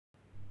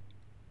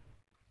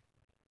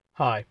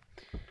Hi,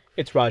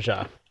 it's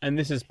Raja, and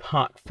this is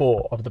part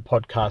 4 of the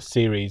podcast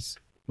series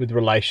with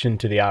relation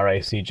to the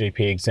RACGP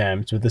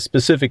exams with a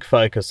specific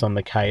focus on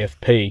the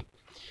KFP.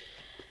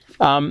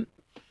 I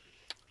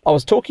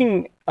was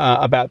talking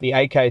about the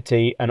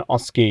AKT and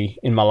OSCE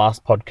in my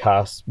last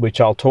podcast, which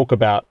I'll talk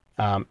about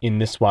in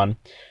this one.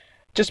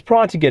 Just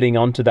prior to getting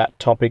onto that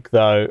topic,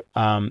 though,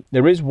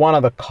 there is one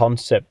other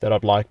concept that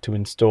I'd like to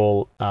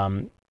install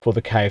for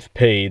the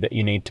KFP that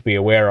you need to be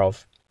aware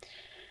of.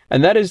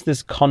 And that is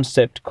this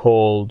concept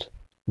called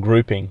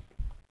grouping.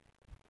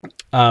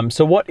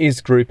 So what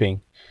is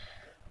grouping?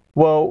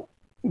 Well,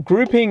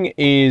 grouping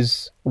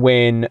is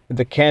when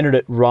the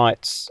candidate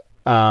writes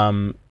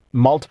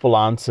multiple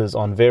answers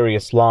on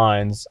various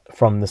lines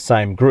from the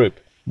same group,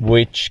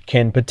 which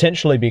can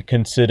potentially be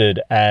considered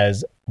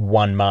as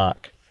 1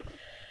 mark.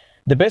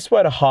 The best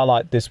way to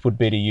highlight this would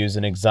be to use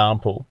an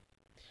example.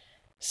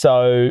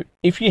 So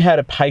if you had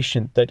a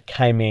patient that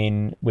came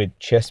in with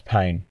chest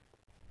pain,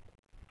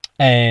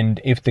 and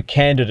if the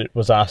candidate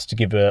was asked to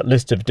give a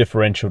list of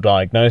differential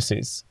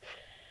diagnoses,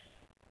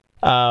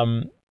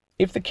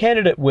 if the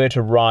candidate were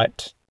to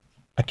write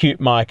acute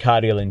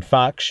myocardial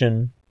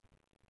infarction,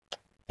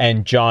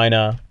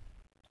 angina,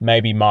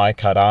 maybe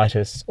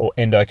myocarditis or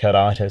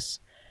endocarditis,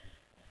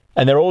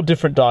 and they're all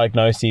different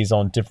diagnoses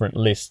on different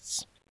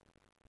lists,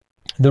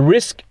 the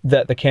risk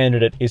that the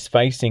candidate is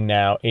facing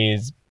now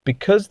is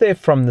because they're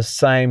from the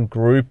same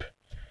group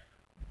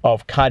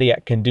of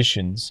cardiac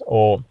conditions,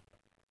 or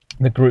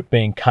the group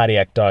being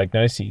cardiac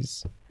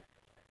diagnoses,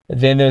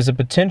 then there's a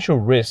potential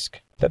risk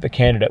that the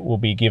candidate will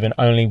be given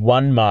only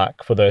 1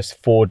 mark for those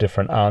 4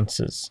 different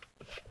answers.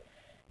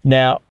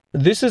 Now,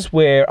 this is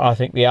where I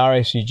think the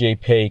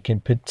RACGP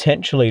can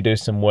potentially do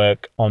some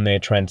work on their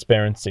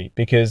transparency,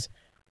 because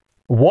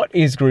what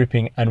is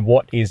grouping and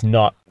what is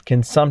not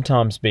can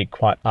sometimes be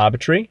quite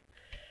arbitrary,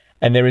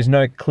 and there is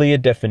no clear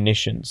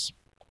definitions.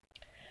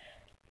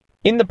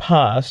 In the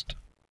past,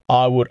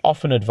 I would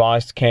often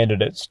advise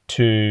candidates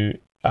to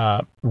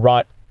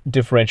write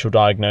differential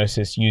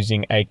diagnosis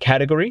using a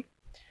category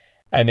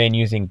and then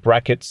using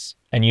brackets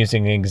and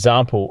using an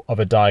example of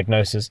a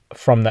diagnosis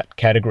from that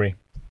category.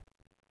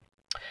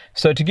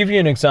 So to give you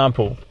an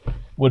example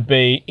would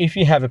be if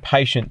you have a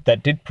patient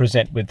that did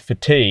present with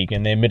fatigue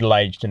and they're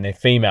middle-aged and they're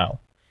female,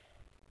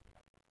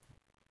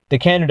 the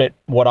candidate,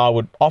 what I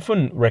would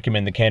often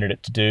recommend the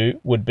candidate to do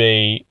would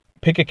be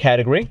pick a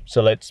category.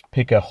 So let's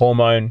pick a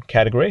hormone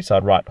category. So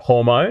I'd write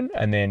hormone,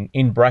 and then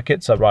in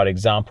brackets, I'd write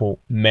example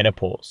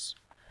menopause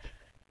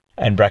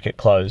and bracket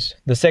close.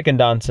 The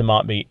second answer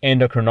might be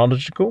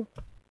endocrinological,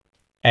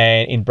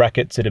 and in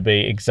brackets, it'd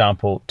be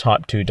example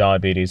type 2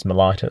 diabetes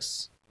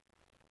mellitus.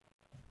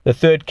 The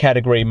third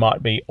category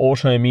might be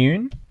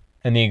autoimmune,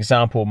 and the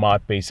example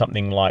might be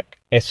something like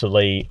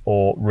SLE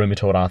or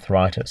rheumatoid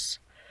arthritis.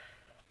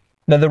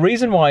 Now, the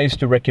reason why I used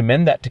to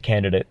recommend that to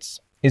candidates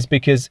is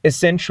because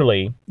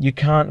essentially you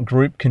can't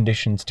group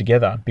conditions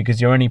together because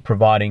you're only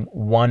providing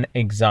 1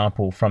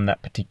 example from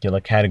that particular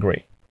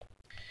category.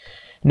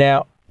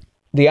 Now,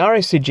 the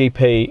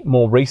RACGP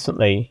more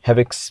recently have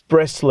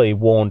expressly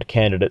warned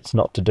candidates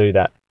not to do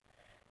that.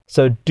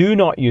 So do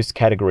not use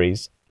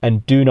categories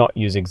and do not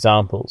use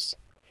examples.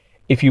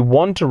 If you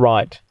want to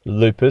write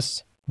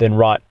lupus, then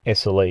write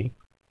SLE.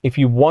 If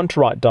you want to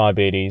write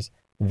diabetes,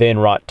 then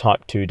write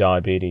type 2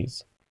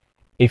 diabetes.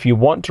 If you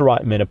want to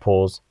write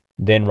menopause,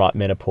 then write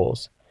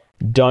menopause.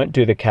 Don't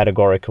do the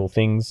categorical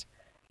things.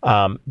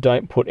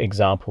 Don't put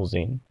examples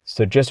in.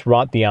 So just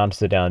write the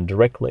answer down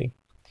directly.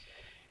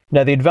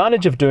 Now, the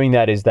advantage of doing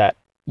that is that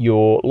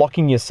you're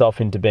locking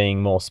yourself into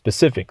being more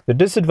specific. The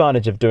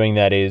disadvantage of doing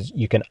that is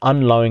you can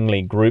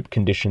unknowingly group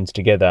conditions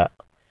together,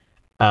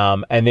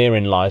 and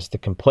therein lies the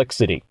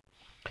complexity.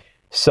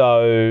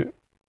 So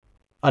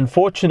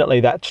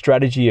unfortunately, that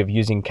strategy of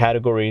using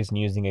categories and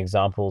using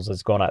examples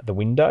has gone out the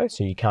window,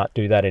 so you can't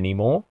do that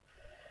anymore.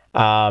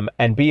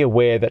 And be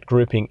aware that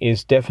grouping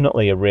is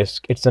definitely a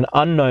risk. It's an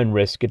unknown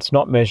risk. It's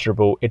not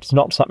measurable. It's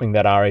not something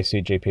that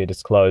RACGP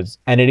disclosed,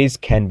 and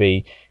it can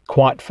be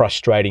quite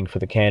frustrating for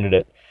the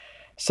candidate.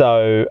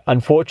 So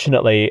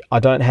unfortunately, I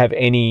don't have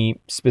any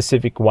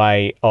specific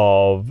way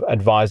of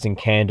advising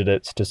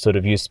candidates to sort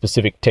of use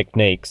specific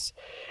techniques,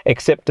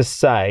 except to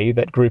say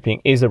that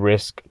grouping is a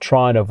risk,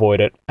 try and avoid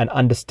it, and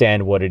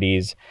understand what it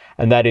is,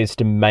 and that is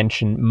to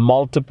mention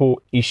multiple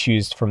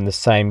issues from the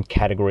same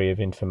category of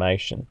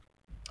information.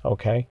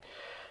 Okay.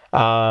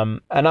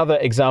 Another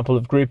example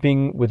of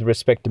grouping with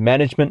respect to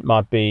management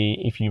might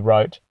be if you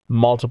wrote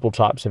multiple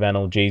types of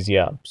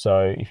analgesia.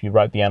 So if you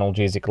wrote the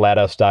analgesic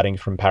ladder starting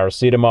from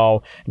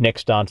paracetamol,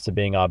 next answer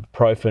being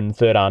ibuprofen,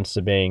 third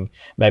answer being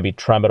maybe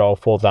tramadol,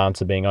 fourth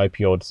answer being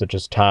opioids such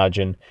as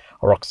Targin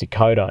or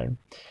oxycodone.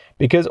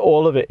 Because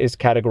all of it is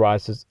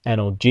categorized as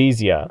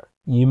analgesia,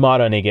 you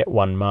might only get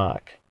 1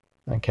 mark.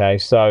 Okay,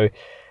 so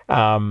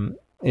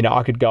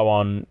I could go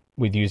on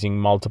with using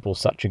multiple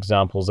such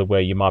examples of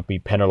where you might be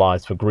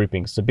penalized for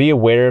grouping. So be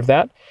aware of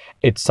that.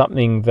 It's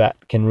something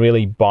that can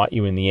really bite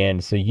you in the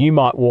end. So you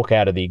might walk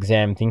out of the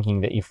exam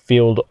thinking that you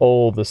filled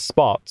all the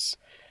spots,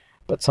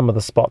 but some of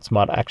the spots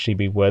might actually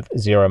be worth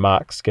 0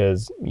 marks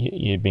because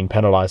you've been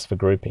penalised for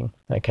grouping,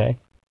 okay?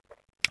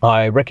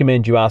 I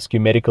recommend you ask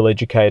your medical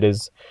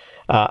educators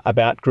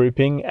about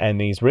grouping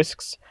and these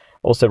risks.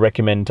 Also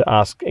recommend to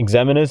ask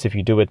examiners if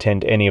you do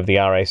attend any of the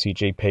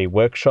RACGP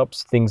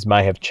workshops. Things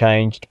may have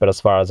changed, but as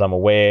far as I'm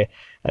aware,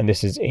 and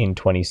this is in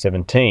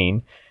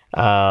 2017,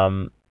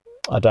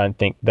 I don't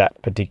think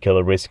that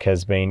particular risk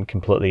has been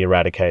completely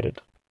eradicated.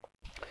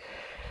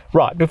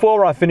 Right,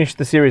 before I finish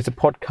the series of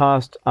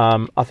podcast,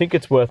 I think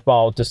it's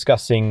worthwhile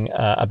discussing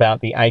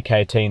about the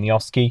AKT and the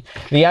OSCE.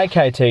 The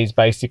AKT is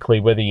basically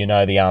whether you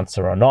know the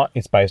answer or not.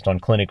 It's based on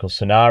clinical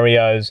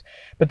scenarios.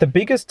 But the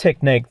biggest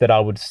technique that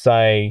I would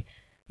say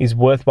is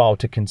worthwhile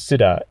to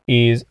consider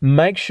is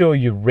make sure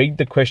you read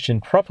the question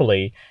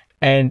properly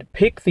and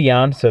pick the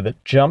answer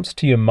that jumps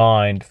to your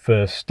mind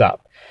first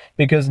up.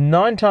 Because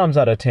 9 times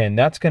out of 10,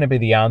 that's going to be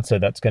the answer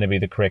that's going to be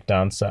the correct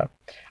answer.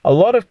 A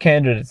lot of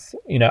candidates,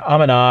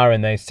 and R,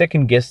 and they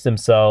second guess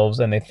themselves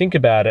and they think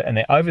about it and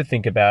they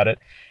overthink about it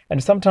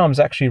and sometimes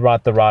actually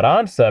write the right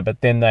answer,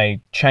 but then they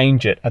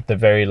change it at the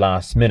very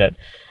last minute.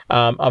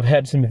 I've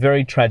had some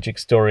very tragic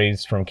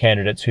stories from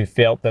candidates who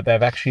felt that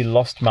they've actually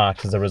lost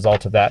marks as a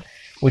result of that,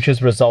 which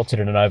has resulted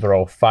in an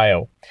overall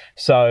fail.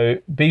 So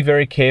be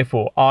very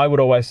careful. I would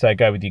always say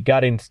go with your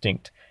gut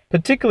instinct,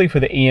 particularly for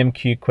the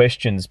EMQ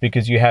questions,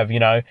 because you have,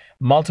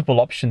 multiple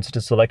options to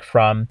select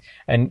from.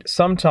 And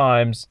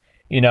sometimes,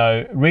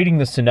 reading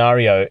the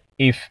scenario,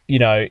 if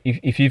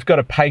you've got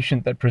a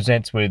patient that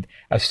presents with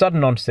a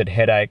sudden onset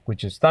headache,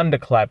 which is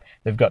thunderclap,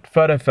 they've got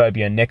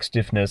photophobia, neck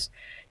stiffness,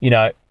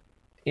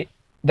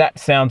 that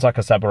sounds like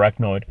a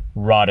subarachnoid,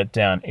 write it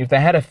down. If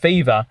they had a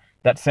fever,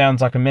 that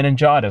sounds like a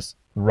meningitis,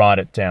 write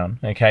it down.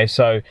 Okay,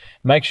 so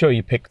make sure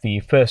you pick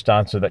the first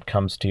answer that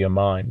comes to your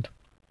mind.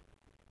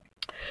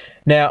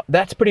 Now,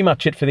 that's pretty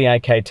much it for the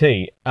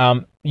AKT.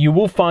 You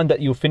will find that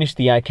you'll finish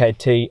the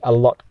AKT a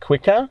lot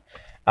quicker.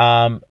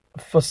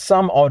 For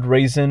some odd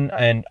reason,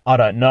 and I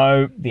don't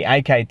know, the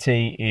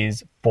AKT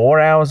is 4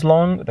 hours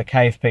long. The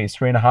KFP is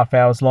 3.5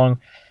 hours long.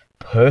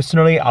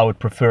 Personally, I would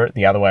prefer it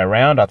the other way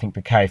around. I think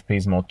the KFP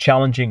is more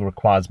challenging,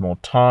 requires more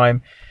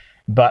time.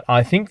 But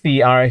I think the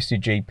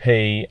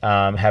RACGP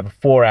have a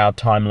 4-hour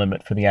time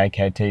limit for the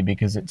AKT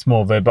because it's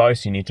more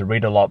verbose. You need to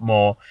read a lot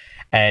more.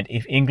 And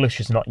if English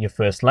is not your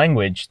first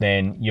language,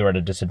 then you're at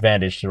a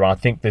disadvantage. So I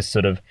think this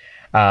sort of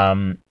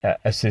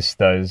assists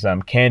those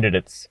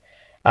candidates.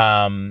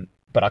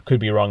 But I could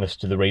be wrong as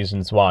to the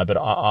reasons why. But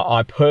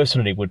I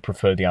personally would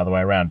prefer the other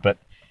way around. But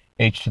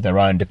each to their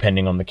own,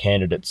 depending on the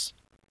candidates.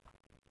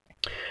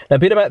 Now, a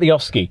bit about the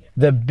OSCE.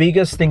 The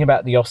biggest thing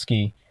about the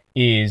OSCE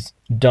is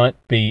don't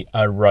be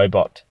a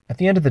robot. At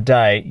the end of the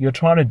day, you're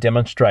trying to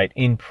demonstrate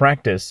in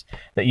practice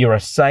that you're a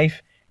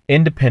safe,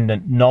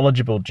 independent,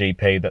 knowledgeable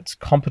GP that's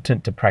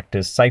competent to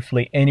practice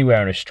safely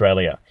anywhere in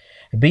Australia.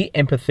 Be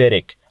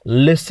empathetic.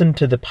 Listen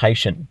to the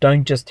patient.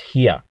 Don't just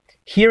hear.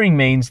 Hearing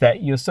means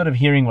that you're sort of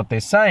hearing what they're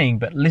saying,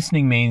 but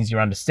listening means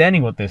you're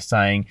understanding what they're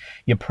saying,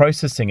 you're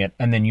processing it,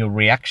 and then your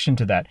reaction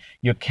to that,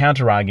 your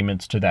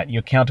counter-arguments to that,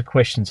 your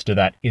counter-questions to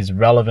that is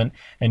relevant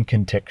and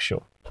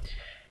contextual.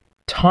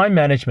 Time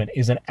management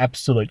is an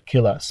absolute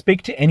killer.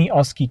 Speak to any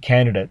OSCE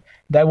candidate.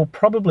 They will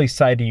probably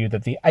say to you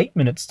that the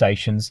 8-minute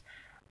stations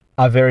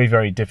are very,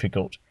 very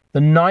difficult. The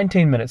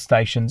 19-minute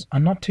stations are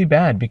not too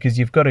bad because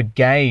you've got to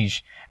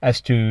gauge as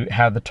to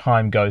how the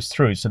time goes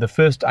through. So the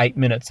first 8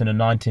 minutes in a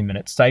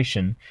 19-minute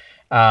station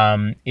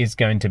is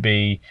going to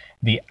be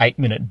the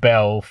 8-minute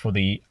bell for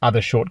the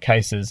other short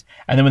cases.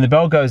 And then when the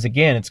bell goes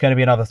again, it's going to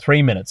be another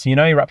 3 minutes. So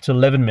you're up to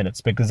 11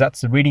 minutes because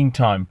that's the reading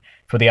time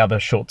for the other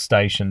short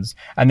stations.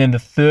 And then the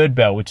third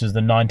bell, which is the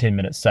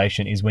 19-minute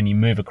station, is when you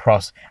move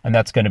across, and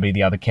that's going to be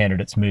the other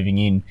candidates moving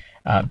in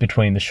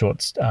between the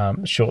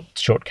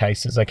short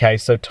cases. Okay,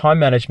 so time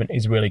management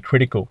is really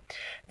critical.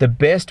 The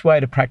best way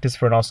to practice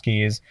for an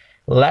OSCE is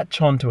latch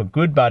on to a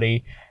good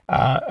buddy,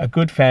 a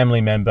good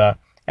family member,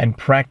 and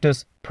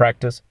practice.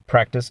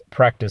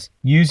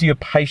 Use your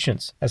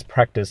patience as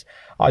practice.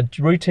 I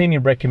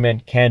routinely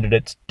recommend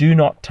candidates do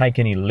not take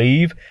any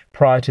leave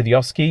prior to the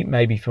OSCE.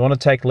 Maybe if you want to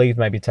take leave,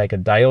 maybe take a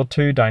day or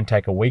two. Don't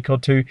take a week or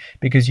two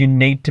because you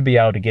need to be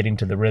able to get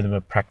into the rhythm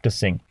of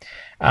practicing.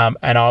 And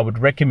I would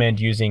recommend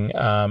using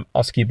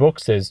OSCE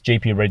books. There's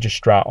GP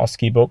Registrar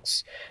OSCE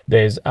books.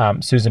 There's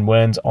Susan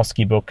Wern's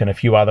OSCE book and a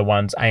few other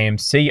ones,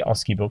 AMC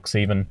OSCE books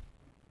even.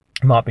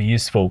 Might be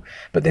useful,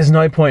 but there's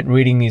no point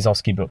reading these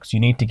OSCE books. You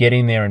need to get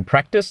in there and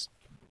practice,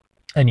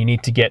 and you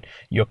need to get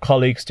your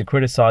colleagues to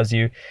criticize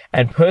you.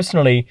 And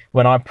personally,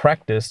 when I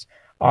practiced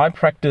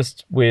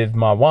with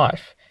my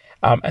wife.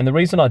 And the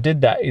reason I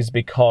did that is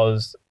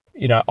because,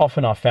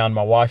 often I found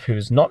my wife,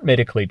 who's not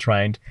medically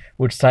trained,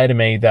 would say to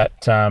me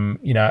that,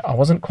 I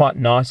wasn't quite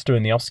nice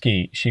doing the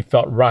OSCE. She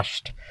felt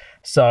rushed.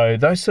 So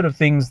those sort of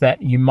things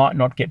that you might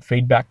not get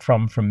feedback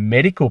from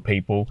medical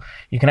people,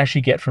 you can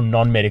actually get from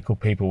non-medical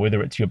people,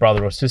 whether it's your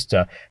brother or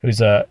sister who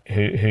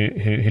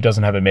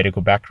doesn't have a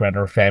medical background,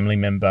 or a family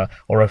member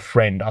or a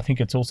friend. I think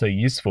it's also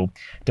useful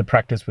to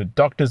practice with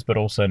doctors, but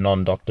also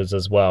non-doctors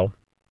as well.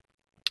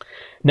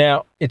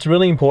 Now, it's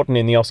really important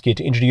in the OSCE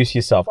to introduce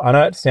yourself. I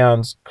know it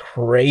sounds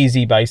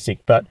crazy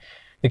basic, but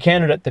the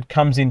candidate that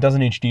comes in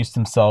doesn't introduce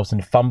themselves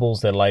and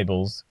fumbles their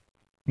labels,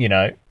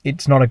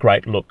 it's not a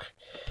great look.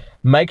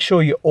 Make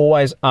sure you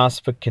always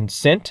ask for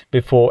consent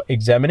before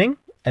examining,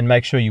 and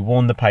make sure you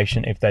warn the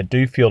patient if they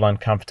do feel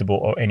uncomfortable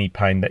or any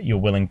pain that you're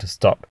willing to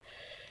stop.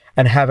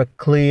 And have a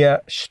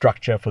clear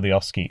structure for the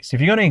OSCE. So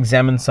if you're going to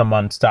examine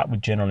someone, start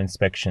with general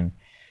inspection.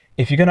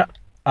 If you're going to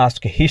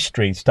ask a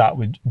history, start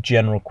with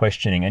general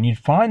questioning. And you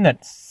find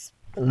that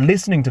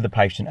listening to the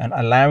patient and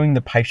allowing the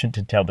patient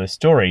to tell their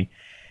story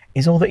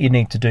is all that you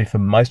need to do for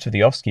most of the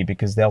OSCE,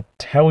 because they'll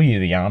tell you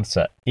the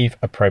answer if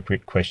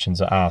appropriate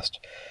questions are asked.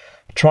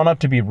 Try not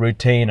to be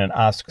routine and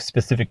ask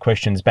specific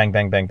questions, bang,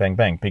 bang, bang, bang,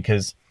 bang,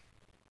 because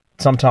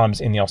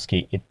sometimes in the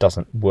OSCE it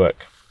doesn't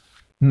work.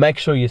 Make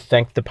sure you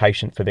thank the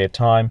patient for their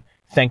time,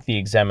 thank the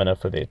examiner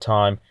for their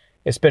time,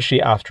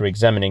 especially after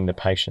examining the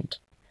patient.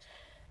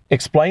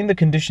 Explain the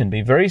condition.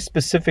 Be very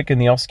specific in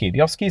the OSCE. The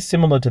OSCE is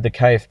similar to the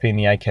KFP and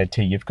the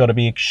AKT. You've got to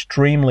be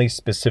extremely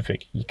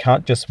specific. You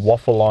can't just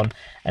waffle on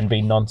and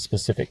be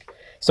non-specific.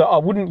 So I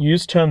wouldn't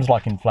use terms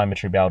like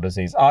inflammatory bowel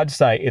disease. I'd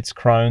say it's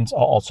Crohn's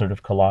or ulcerative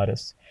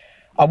colitis.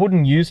 I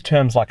wouldn't use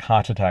terms like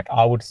heart attack.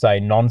 I would say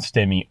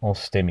non-STEMI or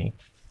STEMI.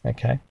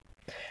 Okay.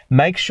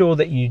 Make sure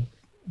that you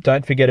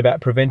don't forget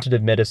about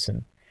preventative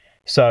medicine.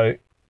 So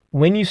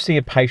when you see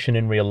a patient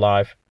in real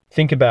life,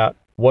 think about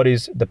what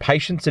is the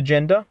patient's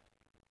agenda.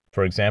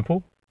 For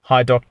example,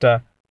 hi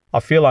doctor, I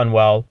feel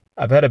unwell.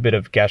 I've had a bit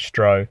of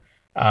gastro.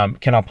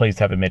 Can I please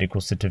have a medical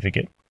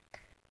certificate?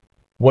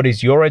 What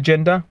is your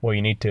agenda? Well,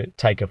 you need to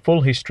take a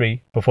full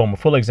history, perform a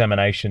full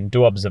examination,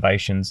 do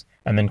observations,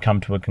 and then come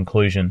to a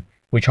conclusion,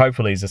 which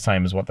hopefully is the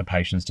same as what the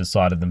patients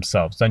decided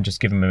themselves. Don't just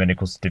give them a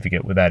medical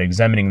certificate without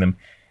examining them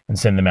and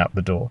send them out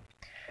the door.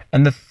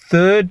 And the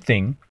third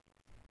thing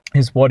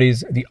is, what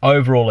is the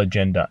overall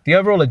agenda? The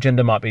overall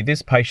agenda might be,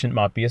 this patient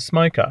might be a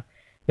smoker.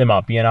 There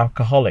might be an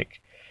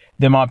alcoholic.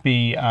 There might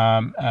be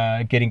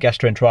getting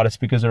gastroenteritis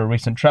because they're a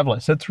recent traveler.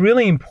 So it's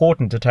really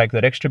important to take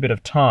that extra bit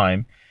of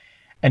time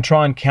and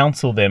try and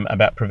counsel them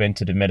about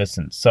preventative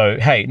medicine. So,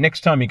 hey,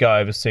 next time you go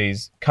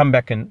overseas, come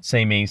back and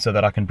see me so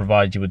that I can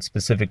provide you with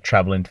specific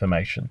travel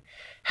information.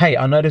 Hey,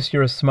 I notice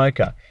you're a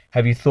smoker.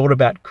 Have you thought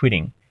about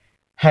quitting?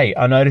 Hey,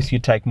 I notice you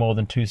take more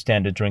than 2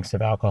 standard drinks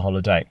of alcohol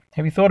a day.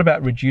 Have you thought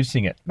about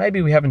reducing it?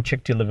 Maybe we haven't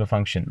checked your liver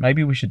function.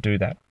 Maybe we should do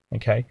that,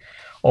 okay?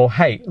 Or,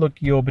 hey, look,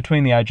 you're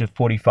between the age of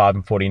 45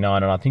 and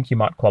 49, and I think you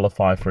might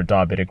qualify for a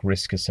diabetic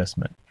risk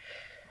assessment.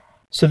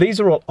 So these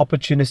are all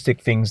opportunistic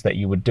things that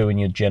you would do in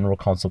your general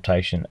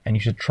consultation, and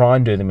you should try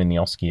and do them in the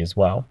OSCE as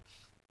well.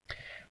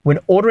 When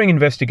ordering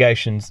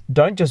investigations,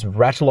 don't just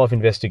rattle off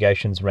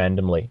investigations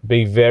randomly.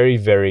 Be very,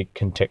 very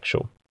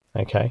contextual,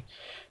 okay?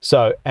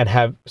 So, and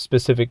have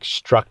specific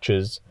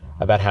structures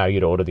about how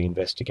you'd order the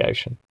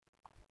investigation.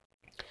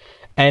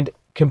 And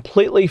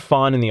completely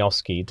fine in the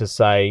OSCE to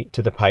say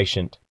to the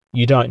patient,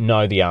 you don't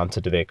know the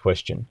answer to their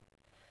question.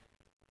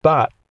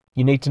 But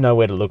you need to know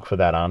where to look for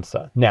that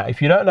answer. Now,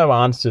 if you don't know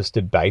answers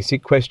to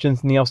basic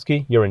questions in the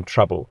OSCE, you're in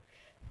trouble.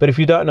 But if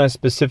you don't know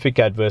specific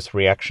adverse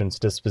reactions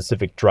to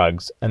specific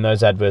drugs, and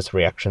those adverse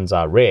reactions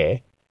are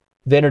rare,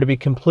 then it'd be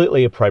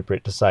completely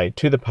appropriate to say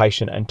to the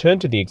patient and turn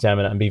to the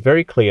examiner and be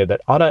very clear that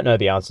I don't know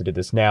the answer to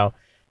this now.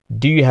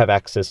 Do you have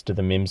access to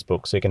the MIMS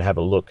book so you can have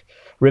a look?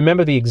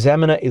 Remember, the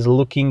examiner is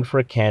looking for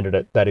a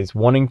candidate that is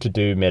wanting to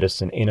do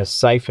medicine in a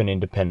safe and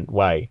independent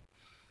way.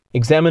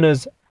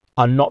 Examiners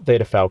are not there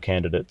to fail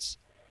candidates.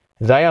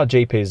 They are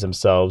GPs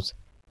themselves,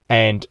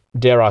 and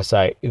dare I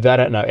say, they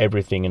don't know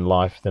everything in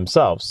life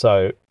themselves.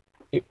 So,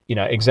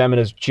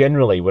 examiners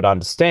generally would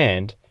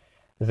understand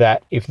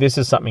that if this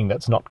is something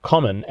that's not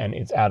common and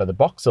it's out of the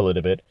box a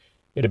little bit,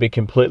 it'd be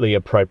completely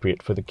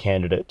appropriate for the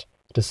candidate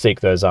to seek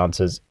those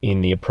answers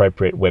in the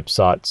appropriate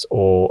websites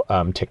or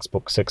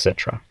textbooks,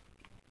 etc.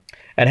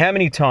 And how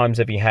many times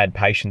have you had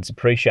patients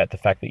appreciate the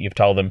fact that you've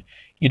told them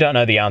you don't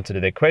know the answer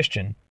to their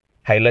question?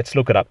 Hey, let's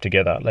look it up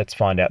together. Let's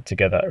find out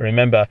together.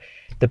 Remember,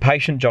 the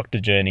patient-doctor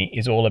journey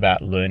is all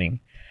about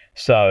learning.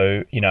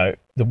 So,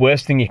 the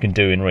worst thing you can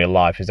do in real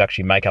life is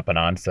actually make up an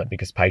answer,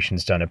 because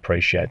patients don't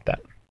appreciate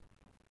that.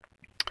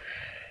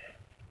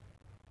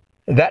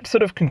 That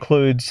sort of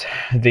concludes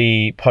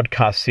the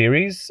podcast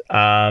series.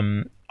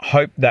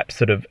 Hope that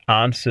sort of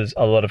answers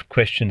a lot of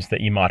questions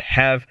that you might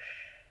have.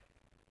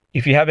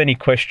 If you have any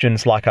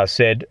questions, like I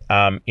said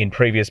in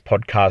previous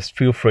podcasts,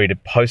 feel free to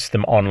post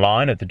them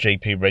online at the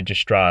GP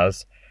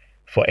registrars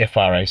for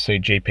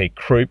RACGP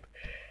group.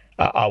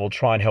 I will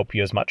try and help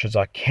you as much as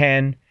I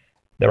can.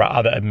 There are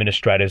other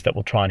administrators that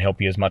will try and help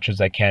you as much as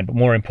they can. But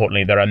more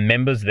importantly, there are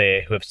members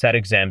there who have sat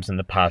exams in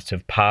the past, who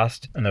have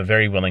passed, and are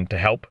very willing to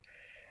help.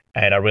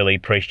 And I really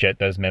appreciate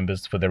those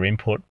members for their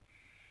input.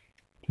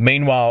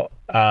 Meanwhile,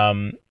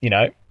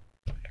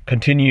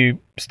 continue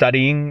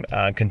studying,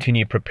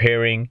 continue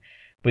preparing.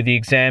 With the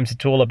exams,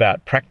 it's all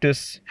about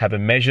practice, have a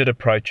measured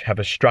approach, have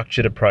a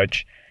structured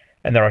approach,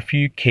 and there are a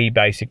few key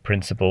basic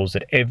principles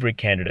that every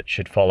candidate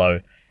should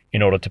follow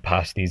in order to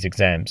pass these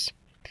exams.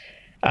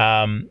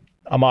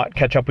 I might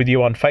catch up with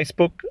you on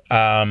Facebook,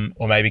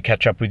 or maybe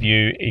catch up with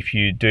you if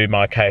you do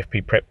my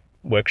KFP prep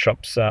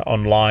workshops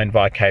online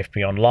via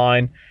KFP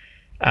Online.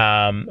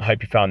 I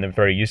hope you found them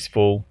very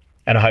useful,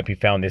 and I hope you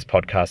found this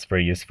podcast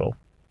very useful.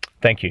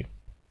 Thank you.